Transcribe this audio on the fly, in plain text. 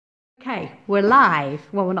Okay, we're live.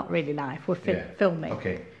 Well, we're not really live. We're filming.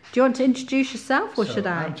 Okay. Do you want to introduce yourself, or should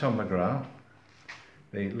I? I'm Tom McGrath,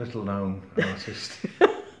 the little-known artist.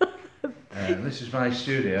 This is my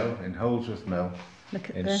studio in Holdsworth Mill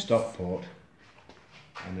in Stockport,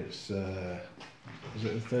 and it's is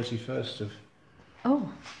it the 31st of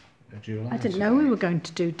July? I didn't know we were going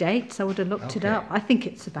to do dates. I would have looked it up. I think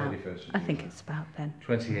it's about. I think it's about then.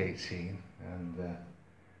 2018, and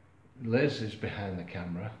Liz is behind the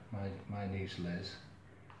camera. My niece Liz,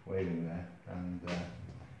 waving there, and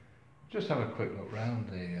just have a quick look round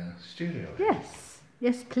the studio.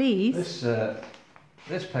 Yes, please.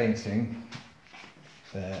 This painting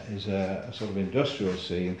is a sort of industrial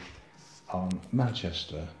scene on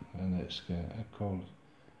Manchester, and it's called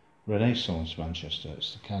Renaissance Manchester.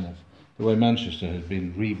 It's the kind of the way Manchester has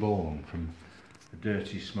been reborn from a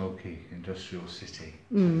dirty, smoky industrial city,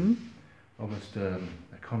 almost a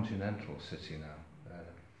continental city now.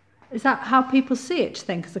 Is that how people see it?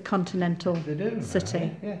 Think as a continental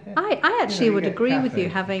city? Yeah. I actually would agree with you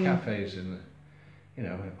having cafes in the,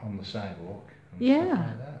 on the sidewalk. And stuff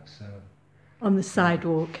like that, so. On the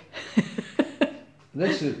sidewalk.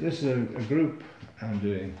 This is a group I'm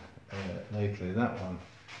doing lately. That one.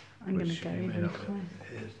 I'm going to go even closer.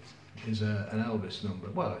 Is an Elvis number.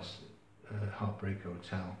 Well, it's Heartbreak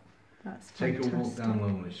Hotel. That's fantastic. Take a walk down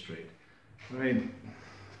Lonely Street. I mean,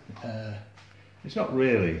 it's not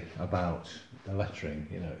really about the lettering,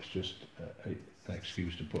 it's just an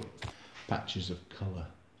excuse to put patches of colour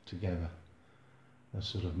together, a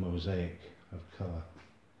sort of mosaic of colour.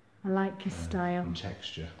 I like your style. And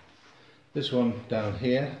texture. This one down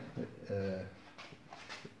here,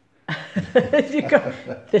 you got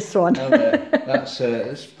this one.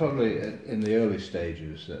 That's probably in the early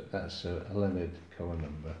stages. That's a Leonard Cohen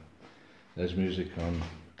number. There's music on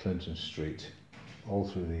Clinton Street all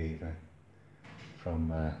through the evening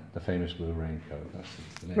from the famous Blue Raincoat. That's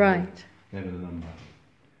the name, name of the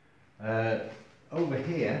number. Over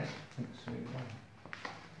here,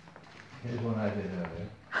 here's one I did earlier.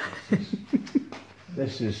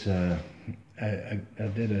 This is I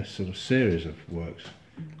did a sort of series of works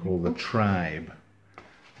called The Tribe,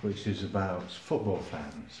 which is about football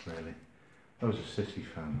fans, really. Those are City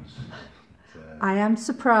fans. I am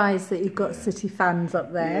surprised that you've got City fans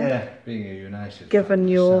up there. Yeah, being a United given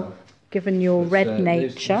your red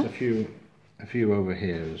nature. There's a few over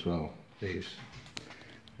here as well. These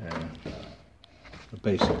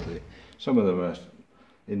basically, some of them are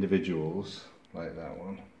individuals like that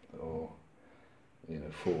one, or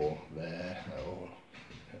four there, or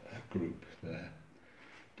a group there.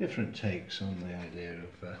 Different takes on the idea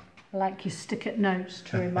of. I like your stick-it notes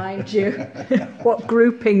to remind you what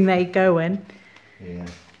grouping they go in. Yeah.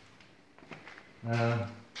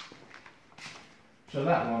 So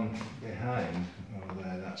that one behind over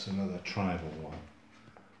there, that's another tribal one,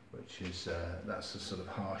 which is that's the sort of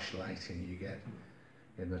harsh lighting you get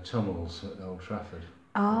in the tunnels at Old Trafford.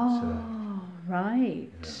 Oh,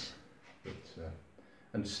 right.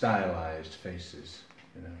 And stylised faces,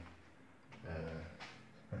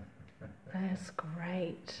 That's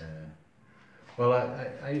great. Well,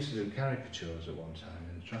 I used to do caricatures at one time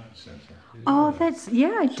in the Trafford Centre. Oh,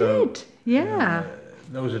 I did. Yeah.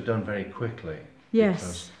 Those are done very quickly. Yes.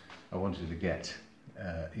 Because I wanted to get,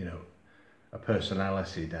 a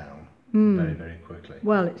personality down very, very quickly.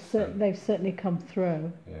 Well, they've certainly come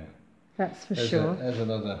through. Yeah. That's for sure. There's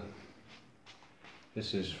another.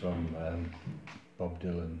 This is from Bob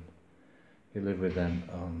Dylan. He lived with them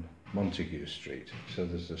on Montague Street. So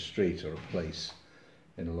there's a street or a place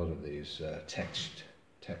in a lot of these text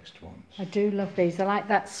ones. I do love these. I like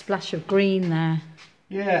that splash of green there.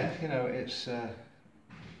 Yeah, it's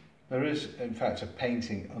there is in fact a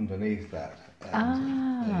painting underneath that.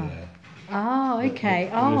 Okay.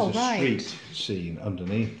 There's a street scene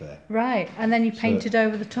underneath there. Right, and then you painted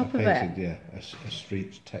over the top of it. Yeah, a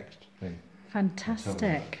street text thing.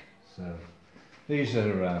 Fantastic. So these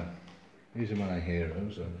are my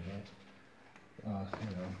heroes over here.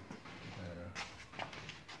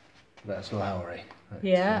 That's Lowry.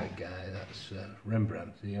 That guy. That's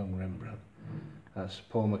Rembrandt, the young Rembrandt. That's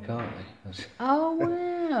Paul McCartney. Oh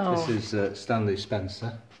wow! This is Stanley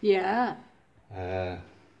Spencer. Yeah.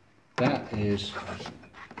 That is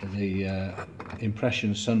the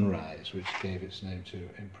Impression Sunrise, which gave its name to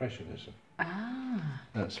Impressionism.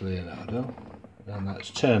 That's Leonardo, and that's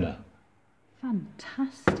Turner.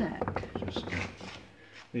 Fantastic. Just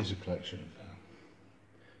these are a collection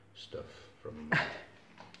of stuff from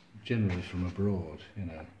generally from abroad,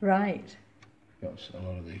 Right. Got a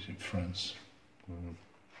lot of these in France.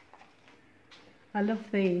 I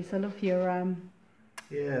love these. I love your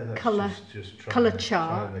Yeah, that's colour just colour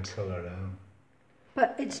chart. trying the colour down.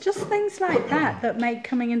 But it's just things like that make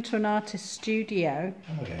coming into an artist's studio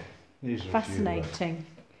Oh yeah, these are fascinating.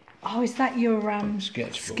 Oh, is that your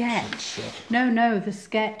sketchbooks sketch? and stuff. No, the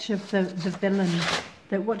sketch of the villain.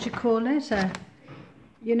 What do you call it?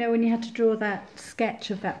 You know, when you had to draw that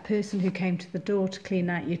sketch of that person who came to the door to clean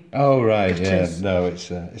out your Oh right, gutters. yeah. No,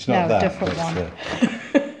 it's not No, that. different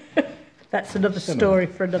one. That's another story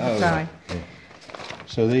for another time. Right, yeah.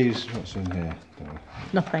 So these, what's in here?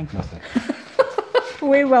 Nothing. Nothing.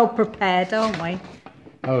 We're well prepared, aren't we?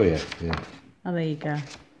 Oh yeah, yeah. Oh, there you go.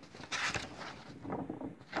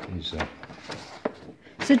 These,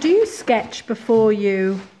 So do you sketch before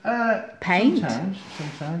you paint?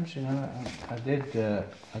 Sometimes, you know, I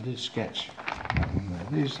did sketch.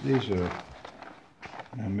 These are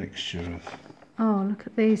a mixture of. Oh, look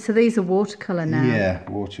at these. So these are watercolour now. Yeah,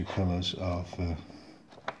 watercolours of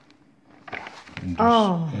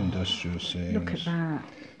industrial scenes. Look at that.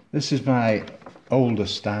 This is my older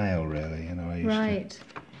style, really. You know, Right.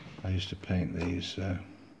 I used to paint these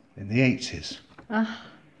in the 80s. Ah,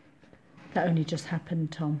 that only just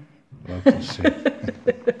happened, Tom. Local scene.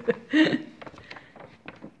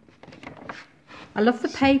 I love the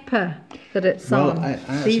paper that it's Well, on. I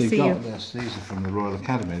actually got this. These are from the Royal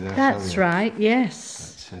Academy. That's right,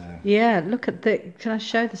 yes. Yeah, look at the... Can I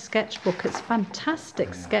show the sketchbook? It's a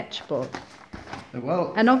fantastic sketchbook.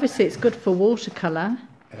 Well, And obviously it's good for watercolour.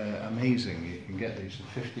 amazing. You can get these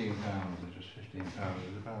for £15. They're just £15.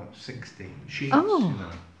 There's about 60 sheets, Oh. you know,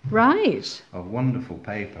 Right. of wonderful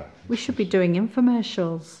paper. We should be doing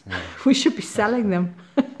infomercials. Yeah. We should be selling them.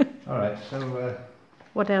 All right, so...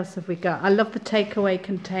 What else have we got? I love the takeaway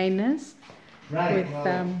containers. right, With,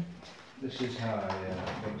 well, this is how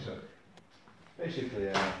I mix up. Basically,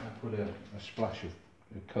 I put a splash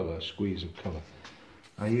of colour, a squeeze of colour.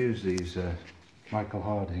 I use these Michael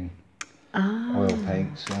Harding oil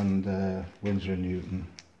paints and Winsor & Newton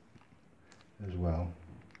as well.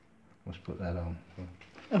 Let's put that on.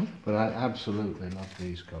 Oh. But I absolutely love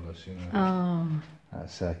these colours, you know. Oh,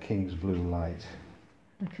 That's King's Blue Light.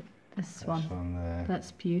 look at this That's one. on there.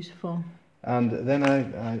 That's beautiful. And then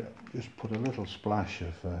I just put a little splash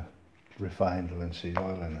of refined linseed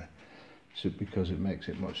oil in it, so because it makes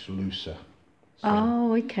it much looser. So,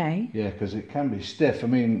 Oh, okay. yeah, because it can be stiff. I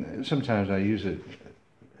mean, sometimes I use it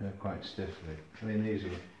quite stiffly. I mean, these are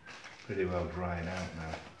pretty well dried out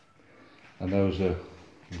now. And those are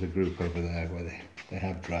the group over there where they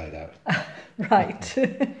have dried out.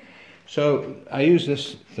 Right. So I use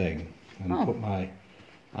this thing and Oh. put my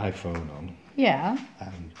iPhone on, Yeah.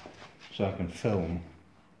 and so I can film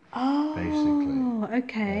Oh, basically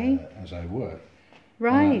okay. as I work.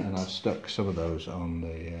 Right. And I've stuck some of those on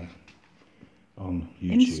the on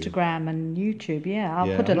YouTube. Instagram and YouTube, yeah.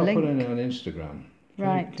 I'll put a I'm not link. putting it on Instagram.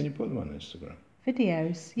 Right. Can you put them on Instagram?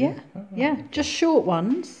 Videos, yeah. Oh, Yeah, okay. just short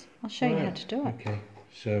ones. I'll show you how Right, to do it. Okay,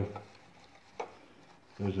 so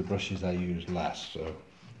those are brushes I used last, so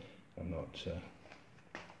I'm not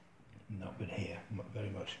been here very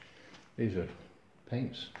much. These are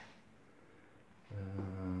paints.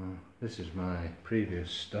 This is my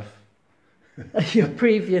previous stuff. Your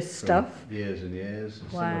previous from stuff. years and years.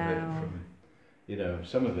 And Wow. Some of it from, you know,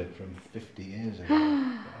 some of it from 50 years ago.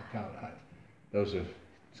 I can't. Those are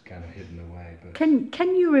it's kind of hidden away. But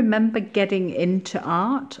Can you remember getting into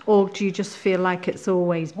art, or do you just feel like it's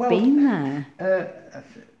always been there?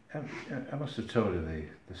 I must have told you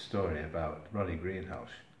the story about Ronnie Greenhouse.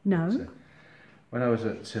 No. But, when I was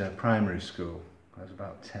at primary school, I was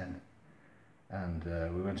about 10, and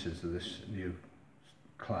we went into this new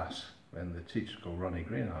class, and the teacher called Ronnie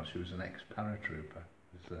Greenhouse, who was an ex-paratrooper,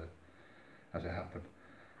 as it happened.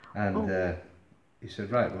 And he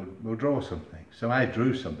said, right, we'll draw something. So I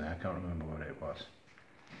drew something, I can't remember what it was.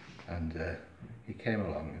 And he came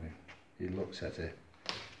along and he looked at it,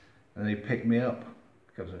 and he picked me up,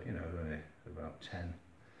 because, you know, I was only about 10.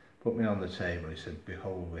 Put me on the table, he said,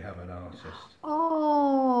 behold, we have an artist.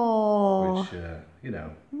 Oh. Which, you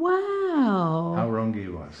know, Wow. how wrong he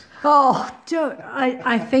was. Oh,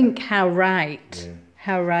 I think how right. Yeah.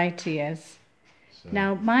 How right he is. So,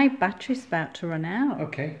 Now, my battery's about to run out.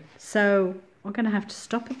 okay. So, we're going to have to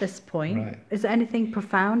stop at this point. Right. Is there anything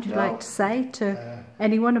profound you'd like to say to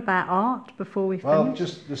anyone about art before we Well, finish?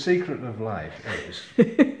 just the secret of life is...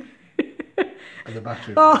 and the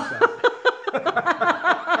battery...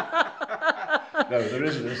 No, there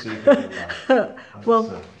isn't a secret of life.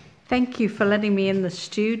 Well, thank you for letting me in the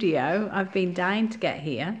studio. I've been dying to get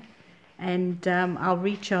here. And I'll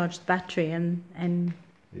recharge the battery and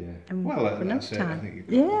Yeah. and Well, for that's another it. I time. think you've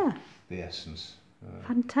got Yeah. the essence.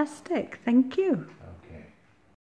 Fantastic. Thank you.